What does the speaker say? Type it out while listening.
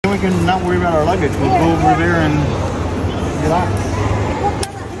we can not worry about our luggage. We'll go over there and relax.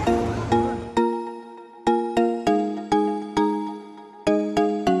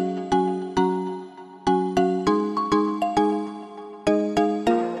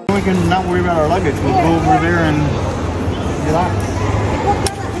 We can not worry about our luggage. We'll go over there and relax.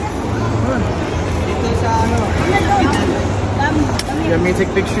 You want me to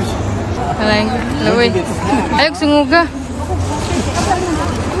take pictures? Ayog sunguga.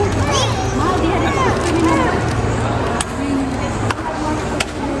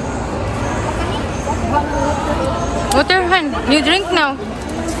 Water, Han. You drink now.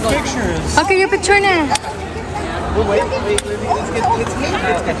 Pictures. Okay, your picture na. We'll wait.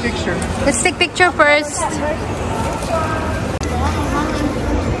 Let's get picture. Let's take picture first.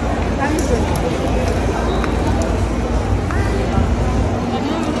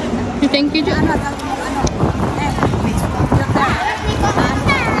 Thank you, John.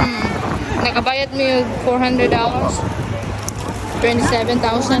 Nakabayad mo yung $400.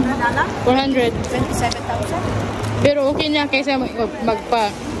 27,000. 400. 27,000? Pero okay na kaysa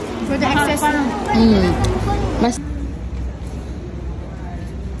magpa. For the excess? Mas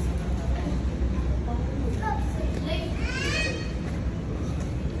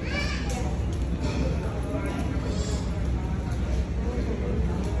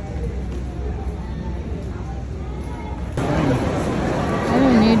I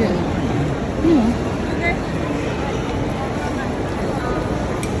don't need it.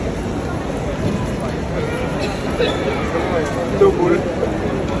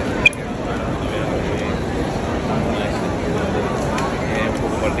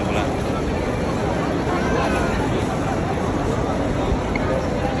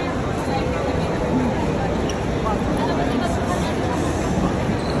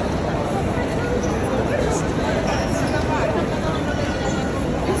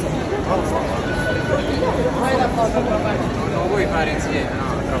 Non vuoi fare insieme? No,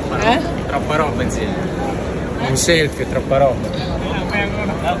 troppa roba insieme. Un selfie, troppa roba.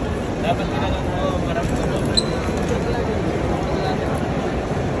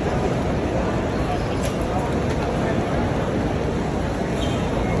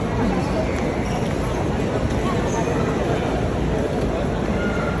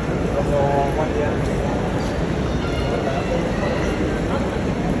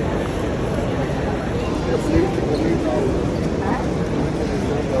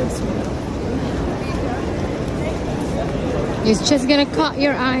 It's just gonna cut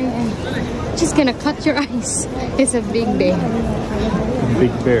your eye. Just gonna cut your eyes. It's a big bear.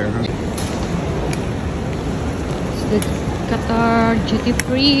 Big bear, huh? It's the Qatar duty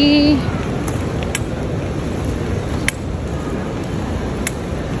free.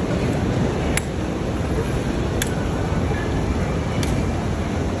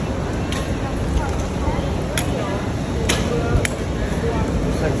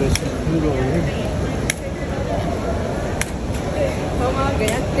 Looks like there's some food over here.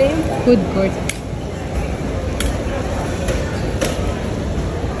 Food court.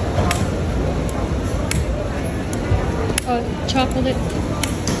 Oh, chocolate.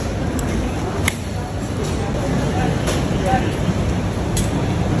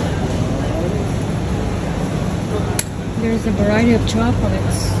 There's a variety of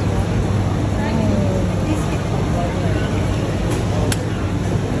chocolates.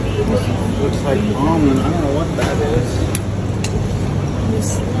 Looks like almond. I don't know what that is.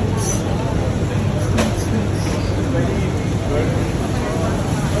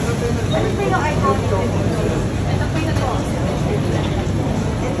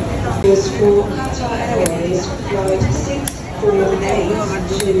 Is for Qatar Airways flight 648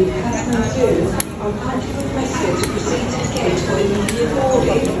 to Kathmandu. I'm kindly requested to proceed to the gate for immediate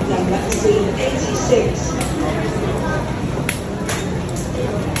boarding, number C86.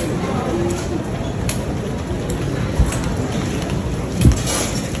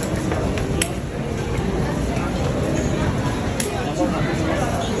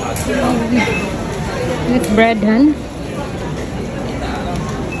 It's bread, hun.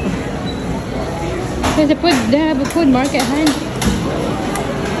 There's a food, they have a food market, hun.